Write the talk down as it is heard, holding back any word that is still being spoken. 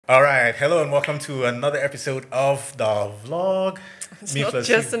All right, hello and welcome to another episode of the vlog. It's not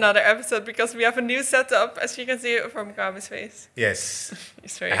just another episode because we have a new setup, as you can see from Gabi's face. Yes,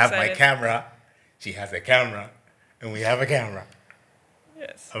 He's very I have excited. my camera. She has a camera, and we have a camera.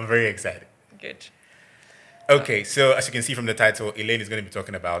 Yes. I'm very excited. Good. Okay, so as you can see from the title, Ileen is going to be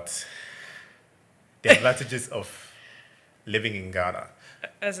talking about the advantages of living in Ghana.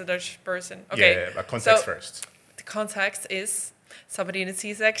 As a Dutch person. Okay. Yeah, but context so first. The context is somebody in a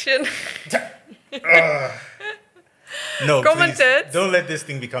C-section. No, commented. please, don't let this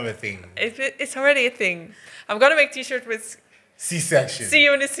thing become a thing. It's already a thing. I'm going to make t-shirt with C-section. see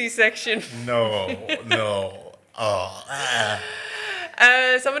you in the C-section. No.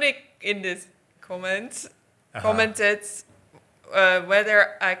 Somebody in this comment commented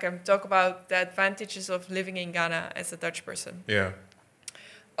whether I can talk about the advantages of living in Ghana as a Dutch person. Yeah.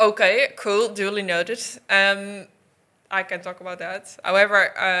 Okay, cool, duly noted. I can talk about that.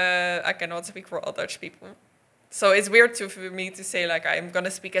 However, I cannot speak for all Dutch people. So it's weird for me to say, like, I'm going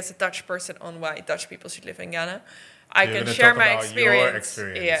to speak as a Dutch person on why Dutch people should live in Ghana. I can share my experience. Your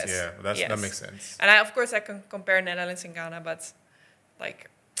experience. Yes. Yeah, that makes sense. And of course, I can compare Netherlands and Ghana, but, like,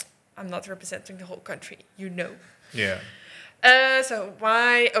 I'm not representing the whole country, you know. Yeah. So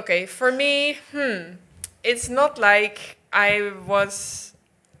why? Okay, for me, it's not like I was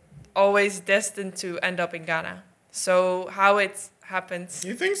always destined to end up in Ghana. So how it happens?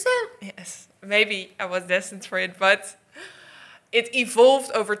 You think so? Yes, maybe I was destined for it, but it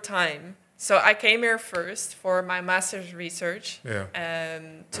evolved over time. So I came here first for my master's research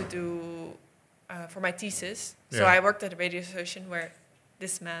to do for my thesis. So I worked at a radio station where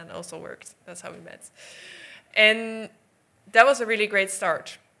this man also worked. That's how we met. And that was a really great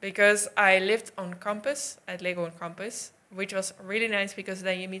start because I lived on campus, at Lego on campus, which was really nice because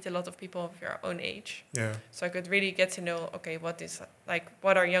then you meet a lot of people of your own age. Yeah. So I could really get to know, okay,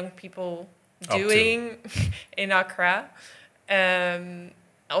 what are young people doing in Accra?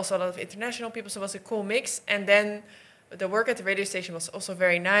 Also a lot of international people, so it was a cool mix. And then the work at the radio station was also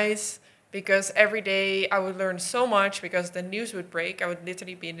very nice because every day I would learn so much because the news would break. I would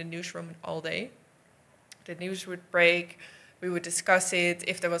literally be in the newsroom all day. The news would break. We would discuss it.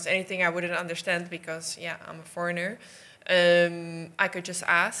 If there was anything I wouldn't understand because, I'm a foreigner, I could just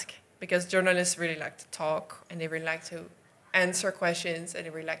ask because journalists really like to talk and they really like to answer questions and they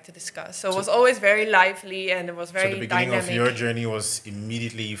really like to discuss. So it was always very lively and it was very dynamic. So the beginning of your journey was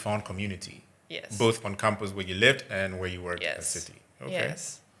immediately you found community. Yes. Both on campus where you lived and where you worked in the city. Okay.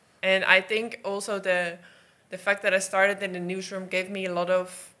 Yes. And I think also the fact that I started in the newsroom gave me a lot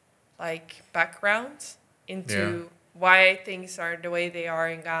of background into why things are the way they are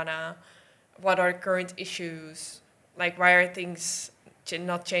in Ghana, what are current issues, why are things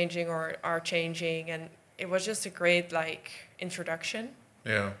not changing or are changing, and it was just a great introduction.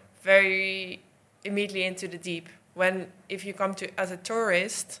 Yeah. Very immediately into the deep. If you come to as a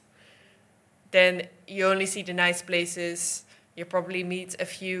tourist, then you only see the nice places. You probably meet a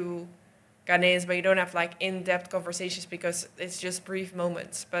few Ghanaians, but you don't have in-depth conversations because it's just brief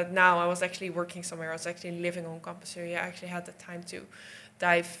moments. But now I was actually working somewhere. I was actually living on campus, so I actually had the time to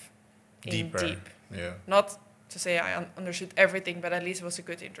dive in deep. Yeah. Not to say I understood everything, but at least it was a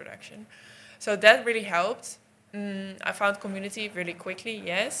good introduction. So that really helped. I found community really quickly,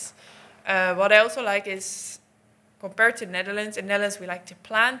 yes. What I also like is, compared to Netherlands, in Netherlands we like to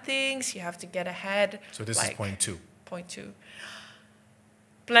plan things. You have to get ahead. So this is point two. Point two.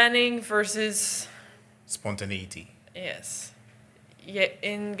 Planning versus spontaneity. Yes. Yeah,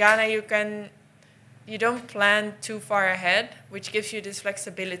 in Ghana you don't plan too far ahead, which gives you this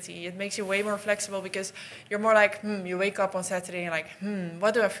flexibility. It makes you way more flexible because you're more you wake up on Saturday and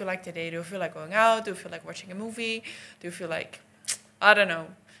what do I feel like today? Do I feel like going out? Do I feel like watching a movie? Do you feel like, I don't know.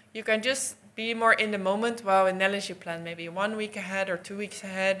 You can just be more in the moment, while in Netherlands you plan maybe 1 week ahead or 2 weeks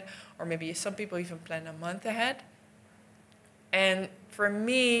ahead, or maybe some people even plan a month ahead. And for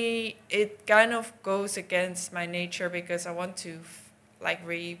me, it kind of goes against my nature because I want to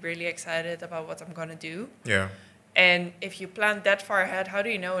really, really excited about what I'm gonna do. Yeah. And if you plan that far ahead, how do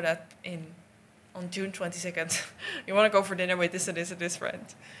you know that on June 22nd you want to go for dinner with this and this and this friend?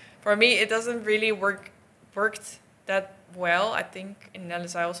 For me, it doesn't really worked that well. I think in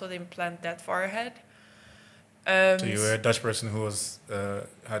Netherlands I also didn't plan that far ahead. So you were a Dutch person who was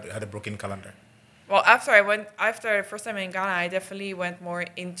had a broken calendar. Well, after the first time in Ghana, I definitely went more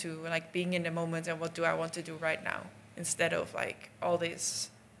into being in the moment and what do I want to do right now, instead of all this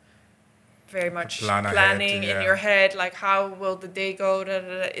very much planning in your head, how will the day go?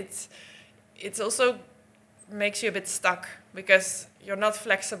 It's also makes you a bit stuck because you're not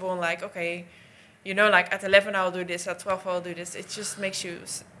flexible and okay, at 11 I'll do this, at 12 I'll do this. It just makes you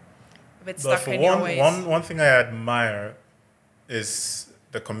a bit But stuck for in your ways. one thing I admire is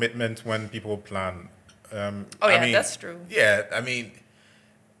the commitment when people plan. Oh I yeah, mean, that's true. Yeah, I mean,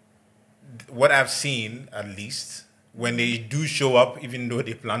 what I've seen at least, when they do show up, even though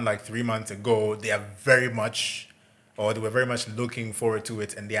they planned like 3 months ago, they are very much, or they were very much looking forward to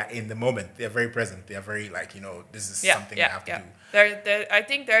it, and they are in the moment. They are very present. They are very like, this is something I have to do. I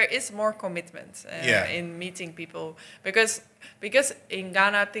think there is more commitment in meeting people because in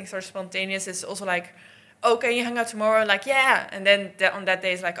Ghana things are spontaneous. It's also like, oh, can you hang out tomorrow? Like, yeah, and then on that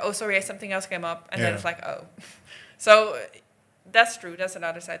day it's like, oh, sorry, something else came up, and then it's like, oh, so. That's true. That's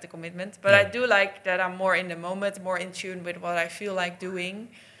another side to commitment. But I do like that I'm more in the moment, more in tune with what I feel like doing.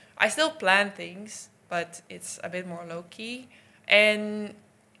 I still plan things, but it's a bit more low-key. And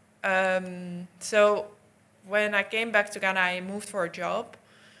so when I came back to Ghana, I moved for a job.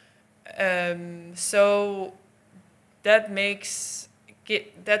 So that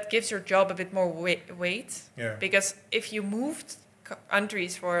gives your job a bit more weight. Yeah. Because if you moved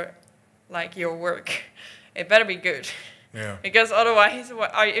countries for like your work, it better be good. Yeah. Because otherwise,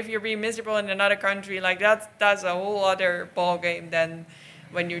 if you're being miserable in another country, like that's a whole other ball game than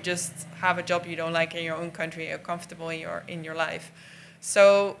when you just have a job you don't like in your own country, you're comfortable in your life.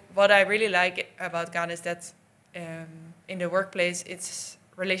 So what I really like about Ghana is that in the workplace it's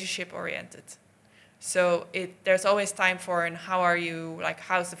relationship oriented. So there's always time for and how are you, like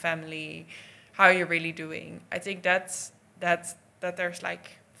how's the family, how are you really doing? I think that there's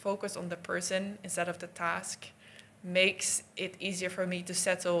like focus on the person instead of the task makes it easier for me to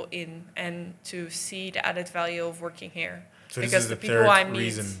settle in and to see the added value of working here. So because this is the people I meet,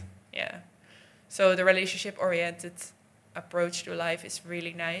 reason. Yeah. So the relationship-oriented approach to life is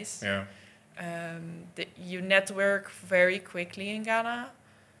really nice. Yeah. You network very quickly in Ghana.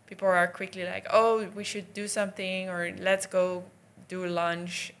 People are quickly like, oh, we should do something, or let's go do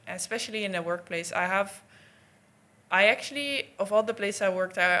lunch. Especially in the workplace, I actually, of all the places I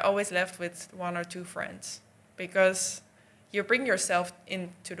worked, I always left with 1 or 2 friends. Because you bring yourself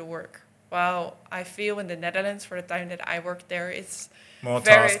into the work. While I feel in the Netherlands, for the time that I worked there, it's more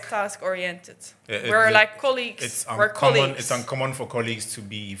very task-oriented. We're like colleagues. We're colleagues. It's uncommon for colleagues to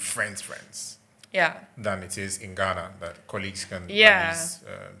be friends. Yeah. Than it is in Ghana, that colleagues can at least,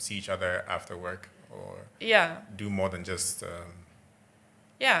 see each other after work or do more than just...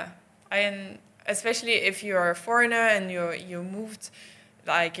 And especially if you're a foreigner and you moved...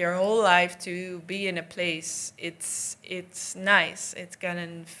 like your whole life to be in a place, it's nice. It's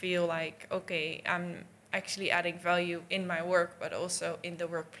gonna feel like, okay, I'm actually adding value in my work, but also in the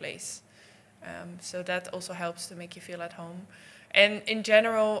workplace. So that also helps to make you feel at home. And in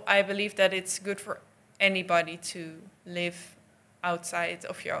general, I believe that it's good for anybody to live outside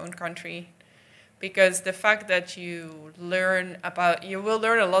of your own country, because the fact that you will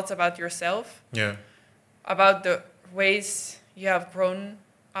learn a lot about yourself, about the ways you have grown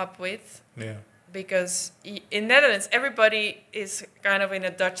up with. Yeah. Because in Netherlands, everybody is kind of in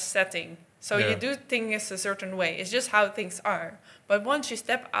a Dutch setting. So you do things a certain way. It's just how things are. But once you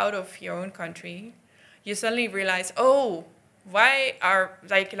step out of your own country, you suddenly realize, oh, why are,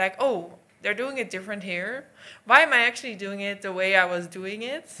 oh, they're doing it different here. Why am I actually doing it the way I was doing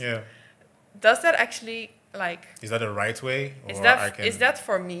it? Yeah. Does that actually, is that the right way? Or is that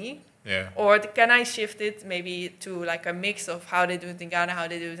for me? Yeah. Or can I shift it maybe to like a mix of how they do it in Ghana, how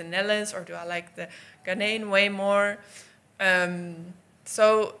they do it in the Netherlands, or do I like the Ghanaian way more?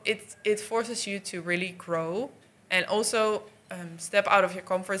 So it forces you to really grow and also step out of your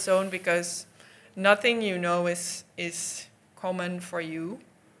comfort zone, because nothing is common for you.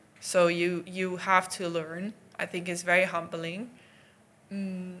 So you have to learn. I think it's very humbling.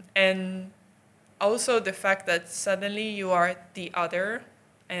 And also the fact that suddenly you are the other.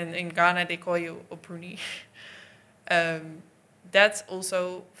 And in Ghana, they call you Opruni. That's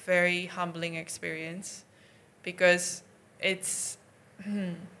also very humbling experience, because it's...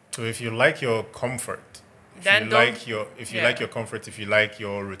 So if you like your comfort, if you like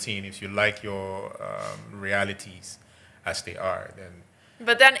your routine, if you like your realities as they are, then...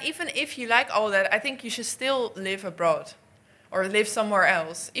 But then even if you like all that, I think you should still live abroad or live somewhere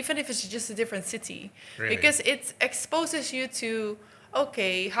else, even if it's just a different city. Really? Because it exposes you to...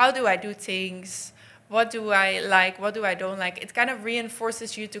 okay, how do I do things? What do I like? What do I don't like? It kind of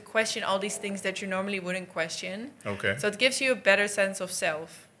reinforces you to question all these things that you normally wouldn't question. Okay. So it gives you a better sense of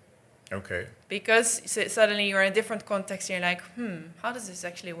self. Okay. Because suddenly you're in a different context and you're like, how does this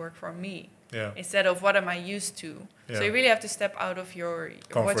actually work for me? Yeah. Instead of what am I used to? Yeah. So you really have to step out of your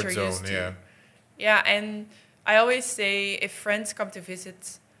comfort what you're zone, used to. Yeah, and I always say if friends come to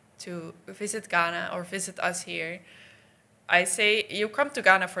visit Ghana or visit us here, I say you come to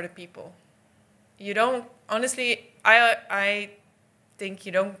Ghana for the people. You don't, honestly, I think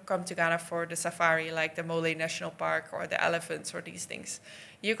you don't come to Ghana for the safari, like the Mole National Park or the elephants or these things.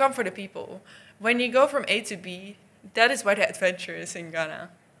 You come for the people. When you go from A to B, that is where the adventure is in Ghana.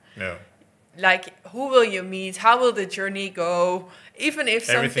 Yeah. Like, who will you meet? How will the journey go? Even if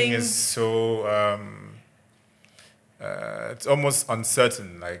Everything something... is so... it's almost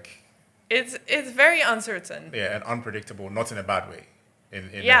uncertain, like... It's very uncertain. Yeah, and unpredictable, not in a bad way.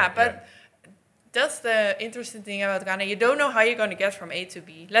 But that's the interesting thing about Ghana. You don't know how you're going to get from A to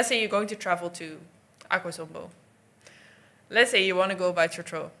B. Let's say you're going to travel to Akosombo. Let's say you want to go by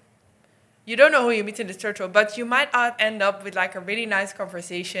Churchill. You don't know who you meet in the Churchill, but you might end up with like a really nice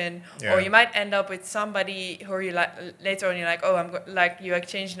conversation, or you might end up with somebody who you like later on. You're like, oh, like you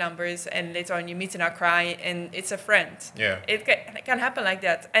exchange numbers, and later on you meet in Accra, and it's a friend. Yeah, it can happen like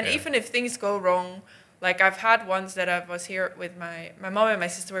that. And even if things go wrong, like I've had ones that I was here with my mom and my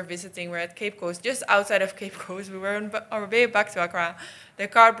sister were visiting. We're at Cape Coast, just outside of Cape Coast. We were on our way back to Accra. The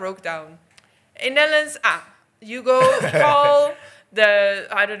car broke down. In Netherlands, you go call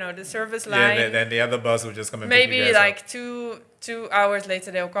the service line. Yeah, then the other bus will just come and pick you maybe guys like up. 2 hours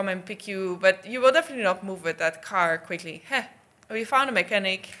later they'll come and pick you, but you will definitely not move with that car quickly. We found a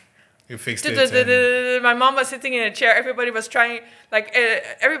mechanic. You fixed it. My mom was sitting in a chair. Everybody was trying,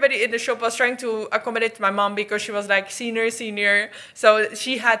 everybody in the shop was trying to accommodate my mom because she was like senior. So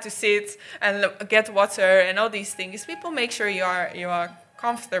she had to sit and get water and all these things. People make sure you are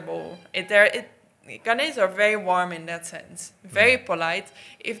comfortable. Ghanaians are very warm in that sense, very polite.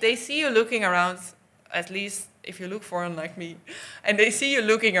 If they see you looking around, at least if you look foreign like me, and they see you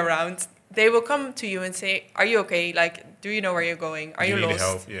looking around, they will come to you and say, "Are you okay? Like, do you know where you're going? Are you need lost?"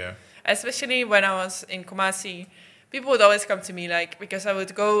 help? Yeah. Especially when I was in Kumasi, people would always come to me because I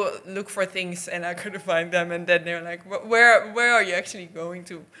would go look for things and I couldn't find them, and then they're like, "Where are you actually going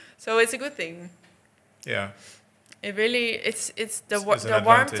to?" So it's a good thing. Yeah. It really, the an warmth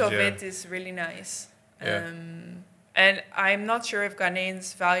of advantage, it is really nice. Yeah. And I'm not sure if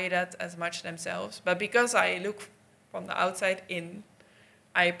Ghanaians value that as much themselves, but because I look from the outside in,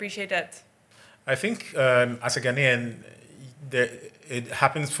 I appreciate that. I think as a Ghanaian, it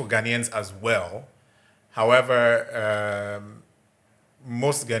happens for Ghanaians as well. However,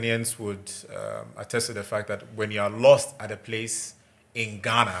 most Ghanaians would attest to the fact that when you are lost at a place in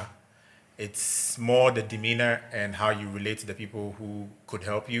Ghana, it's more the demeanor and how you relate to the people who could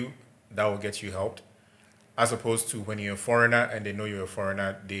help you that will get you helped, as opposed to when you're a foreigner and they know you're a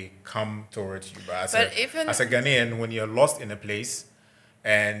foreigner, they come towards you. But as a Ghanaian, when you're lost in a place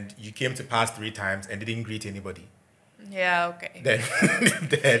and you came to pass 3 times and didn't greet anybody, yeah, okay.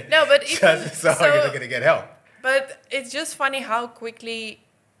 Then no, but chances are you're not going to get help. But it's just funny how quickly,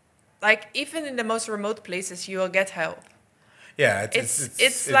 like even in the most remote places, you will get help. Yeah,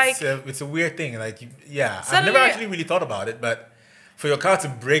 it's a weird thing. Like, I've never actually really thought about it, but for your car to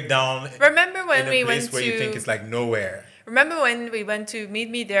break down, remember when in a place where you think it's like nowhere. Remember when we went to meet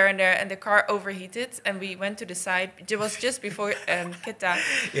me there and the car overheated and we went to the side. It was just before Kita.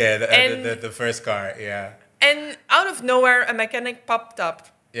 Yeah, the first car. Yeah. And out of nowhere, a mechanic popped up.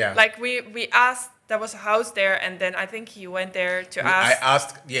 Yeah. Like we asked. There was a house there, and then I think he went there to ask. I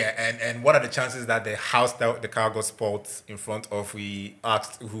asked, and what are the chances that the house that the car got spoiled in front of? We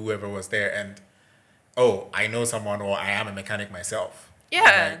asked whoever was there, and I know someone, or I am a mechanic myself. Yeah.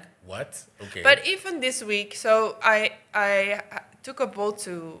 I'm like, what? Okay. But even this week, so I took a boat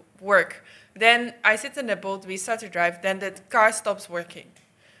to work. Then I sit in the boat. We start to drive. Then the car stops working.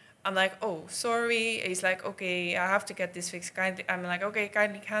 I'm like, oh, sorry. He's like, okay, I have to get this fixed. I'm like, okay,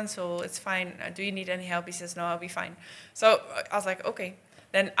 kindly cancel. It's fine. Do you need any help? He says, no, I'll be fine. So I was like, okay.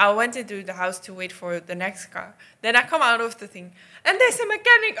 Then I went into the house to wait for the next car. Then I come out of the thing, and there's a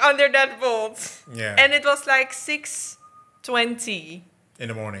mechanic under that bolt. Yeah. And it was like 6:20 in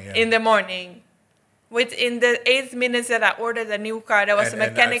the morning. Yeah. In the morning. Within the 8 minutes that I ordered a new car, there was a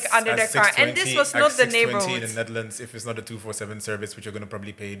mechanic under the car. And this was not the neighborhood. In the Netherlands, if it's not a 247 service, which you're going to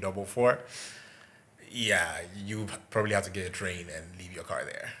probably pay double for, you probably have to get a train and leave your car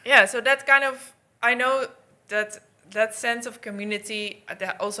there. Yeah, so that kind of, I know that sense of community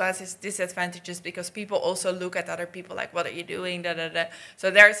that also has its disadvantages because people also look at other people like, what are you doing?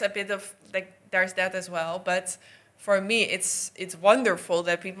 So there's a bit of, there's that as well. But for me, it's wonderful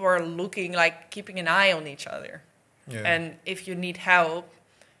that people are looking, keeping an eye on each other. Yeah. And if you need help,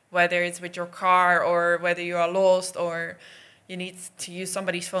 whether it's with your car or whether you are lost or you need to use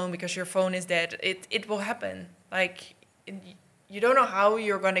somebody's phone because your phone is dead, it will happen. You don't know how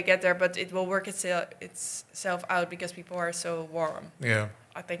you're going to get there, but it will work itself out because people are so warm. Yeah.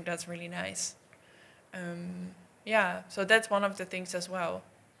 I think that's really nice. Yeah, so that's one of the things as well.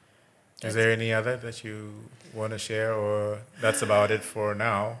 Is there any other that you want to share, or that's about it for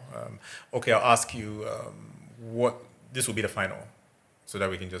now? Okay, I'll ask you what this will be the final, so that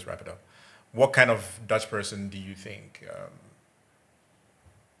we can just wrap it up. What kind of Dutch person do you think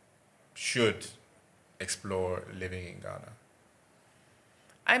should explore living in Ghana?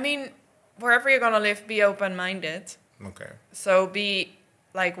 I mean, wherever you're gonna live, be open-minded. Okay. So be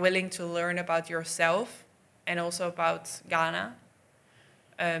like willing to learn about yourself and also about Ghana.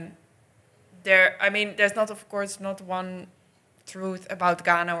 There's not, of course, not one truth about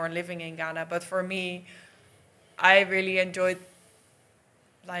Ghana or living in Ghana, but for me, I really enjoyed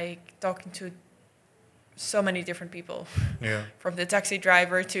like talking to so many different people. Yeah. From the taxi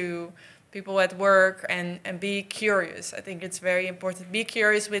driver to people at work, and be curious. I think it's very important. Be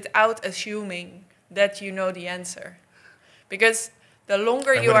curious without assuming that you know the answer. Because the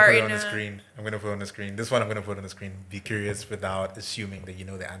longer you are in I'm going to put on the screen. This one I'm going to put on the screen. Be curious without assuming that you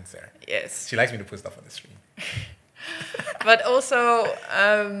know the answer. Yes. She likes me to put stuff on the screen. But also,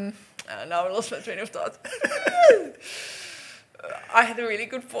 now I lost my train of thought. I had a really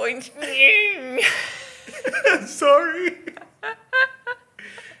good point. Sorry.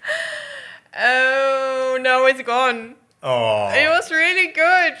 Oh, no, it's gone. Oh. It was really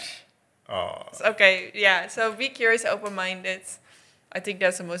good. Oh. Okay, yeah. So be curious, open-minded. I think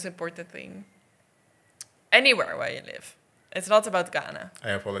that's the most important thing. Anywhere where you live. It's not about Ghana.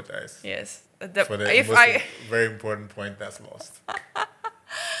 I apologize. Yes. For the very important point that's lost.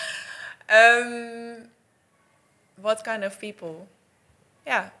 What kind of people?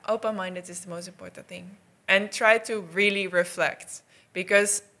 Yeah, open-minded is the most important thing. And try to really reflect.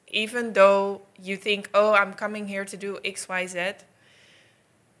 Because even though you think, oh, I'm coming here to do X, Y, Z,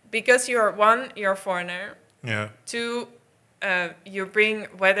 because you're a foreigner. Yeah. Two, you bring,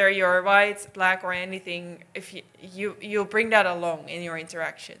 whether you're white, black, or anything, if you bring that along in your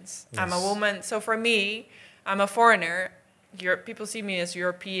interactions. Yes. I'm a woman, so for me, I'm a foreigner. People see me as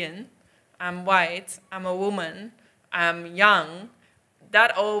European. I'm white. I'm a woman. I'm young.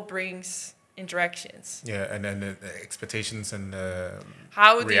 That all brings interactions. Yeah, and then the expectations and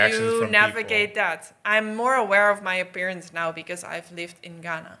how do you navigate that? I'm more aware of my appearance now because I've lived in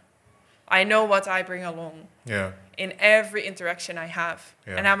Ghana. I know what I bring along. Yeah. In every interaction I have.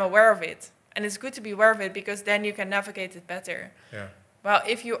 Yeah. And I'm aware of it. And it's good to be aware of it because then you can navigate it better. Yeah. Well,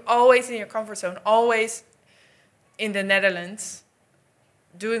 if you're always in your comfort zone, always in the Netherlands,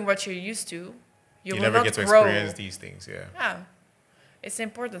 doing what you're used to, you will never not get to grow. Experience these things, yeah. Yeah. It's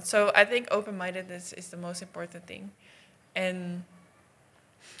important. So I think open-mindedness is the most important thing. And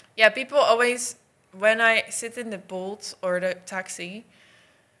yeah, people always, when I sit in the Bolt or the taxi,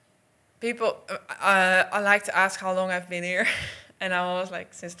 people, I like to ask how long I've been here. And I was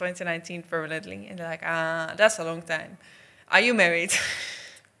like, since 2019 permanently. And they're like, that's a long time. Are you married?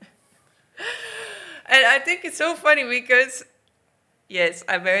 And I think it's so funny because, yes,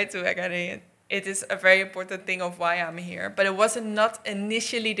 I'm married to a Ghanaian. It is a very important thing of why I'm here. But it wasn't not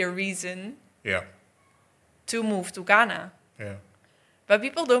initially the reason to move to Ghana. Yeah. But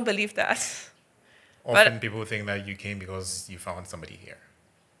people don't believe that. Often people think that you came because you found somebody here.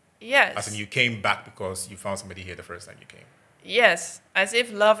 Yes. As in you came back because you found somebody here the first time you came. Yes. As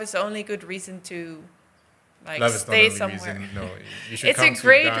if love is the only good reason to stay somewhere. Reason. No, you should it's come a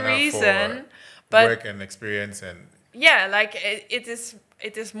great to Ghana reason. For but work and experience and... Yeah, like it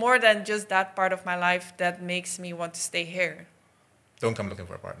is more than just that part of my life that makes me want to stay here. Don't come looking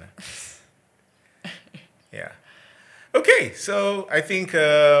for a partner. Yeah. Okay, so I think...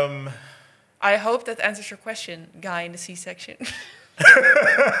 I hope that answers your question, guy in the C-section.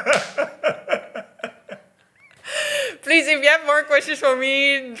 Please, if you have more questions for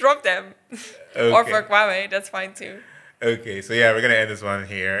me, drop them. Okay. Or for Kwame, that's fine too. Okay, so yeah, we're going to end this one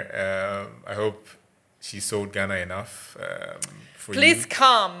here. I hope she sold Ghana enough for Please you.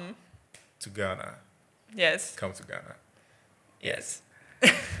 Come to Ghana. Yes. Come to Ghana. Yes.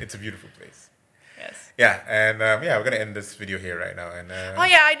 It's a beautiful place. Yes. Yeah, and we're going to end this video here right now. And oh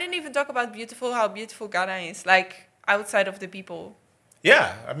yeah, I didn't even talk about how beautiful Ghana is, like outside of the people.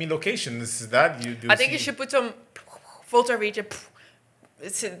 Yeah, I mean locations that you do. I think you should put some Volta region.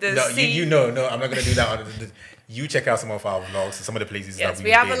 It's the sea. No, I'm not going to do that. You check out some of our vlogs, some of the places that we've been.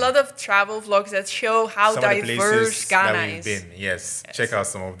 Yes, we have a lot of travel vlogs that show how diverse Ghana is. Yes, check out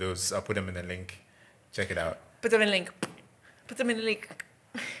some of those. I'll put them in the link. Check it out. Put them in the link. Put them in the link.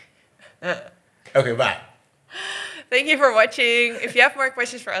 Okay, bye. Thank you for watching. If you have more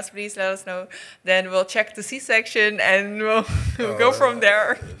questions for us, please let us know. Then we'll check the C-section and we'll go from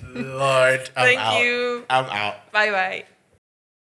there. Lord, Thank you. I'm out. Bye-bye.